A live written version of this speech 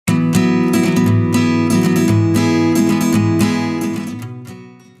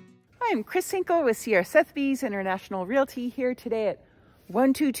I'm Chris Hinkel with Sierra Sotheby's International Realty here today at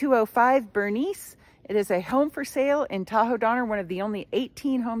 12205 Bernese. It is a home for sale in Tahoe Donner, one of the only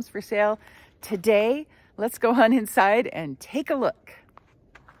 18 homes for sale today. Let's go on inside and take a look.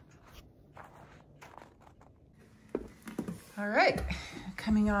 All right,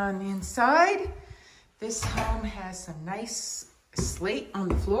 coming on inside. This home has some nice slate on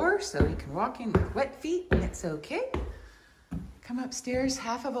the floor, so you can walk in with wet feet and it's okay. Come upstairs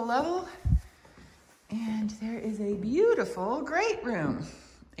half of a level, and there is a beautiful great room.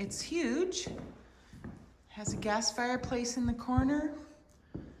 It's huge, has a gas fireplace in the corner,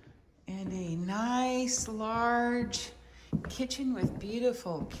 and a nice large kitchen with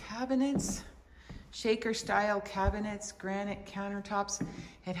beautiful cabinets, shaker style cabinets, granite countertops.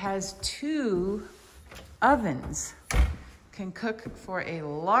 It has 2 ovens, can cook for a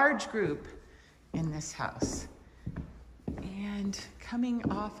large group in this house. And coming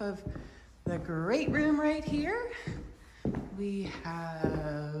off of the great room right here, we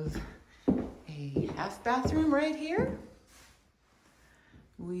have a half bathroom right here.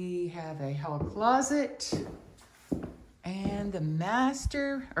 We have a hall closet and the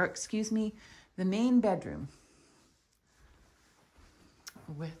main bedroom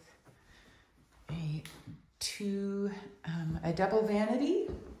with a double vanity,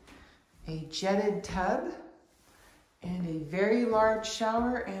 a jetted tub, and a very large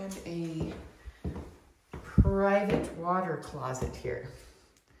shower and a private water closet here.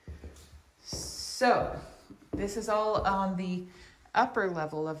 So this is all on the upper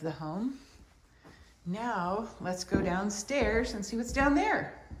level of the home. Now let's go downstairs and see what's down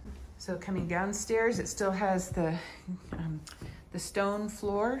there. So coming downstairs, it still has the stone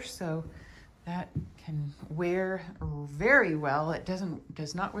floor, so that can wear very well. It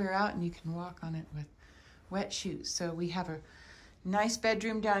does not wear out, and you can walk on it with wet shoes. So we have a nice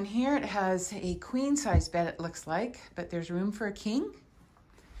bedroom down here. It has a queen size bed, it looks like, but there's room for a king.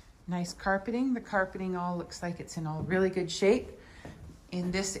 Nice carpeting. The carpeting all looks like it's in all really good shape.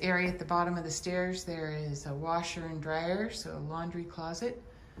 In this area at the bottom of the stairs, there is a washer and dryer, so a laundry closet.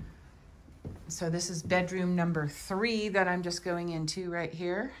 So this is bedroom number 3 that I'm just going into right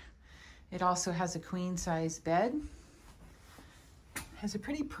here. It also has a queen size bed. Has a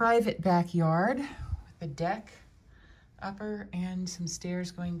pretty private backyard, a deck upper and some stairs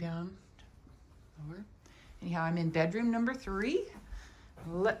going down lower. Anyhow, I'm in bedroom number 3.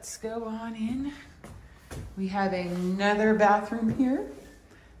 Let's go on in. We have another bathroom here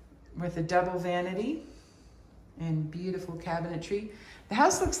with a double vanity and beautiful cabinetry. The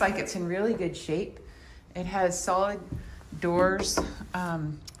house looks like it's in really good shape. It has solid doors.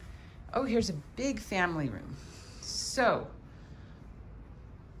 Oh, here's a big family room. So,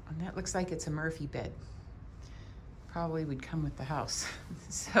 and that looks like it's a Murphy bed. Probably would come with the house.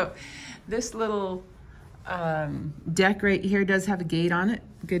 So this little deck right here does have a gate on it.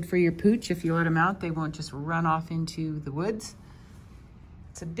 Good for your pooch. If you let them out, they won't just run off into the woods.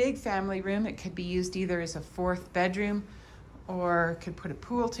 It's a big family room. It could be used either as a 4th bedroom, or could put a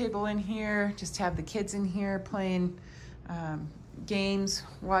pool table in here, just have the kids in here playing games,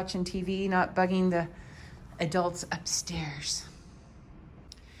 watching TV, not bugging the adults upstairs.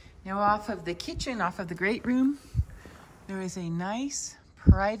 Now off of the kitchen, off of the great room, there is a nice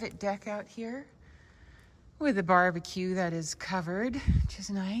private deck out here with a barbecue that is covered, which is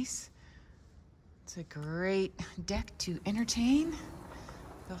nice. It's a great deck to entertain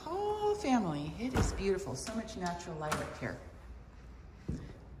the whole family. It is beautiful. So much natural light up here.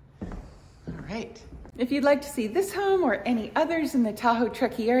 All right. If you'd like to see this home or any others in the Tahoe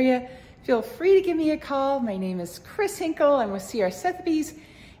Truckee area, feel free to give me a call. My name is Chris Hinkel. I'm with Sierra Sotheby's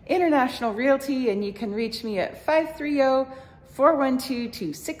International Realty, and you can reach me at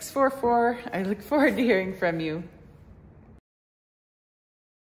 530-412-2644. I look forward to hearing from you.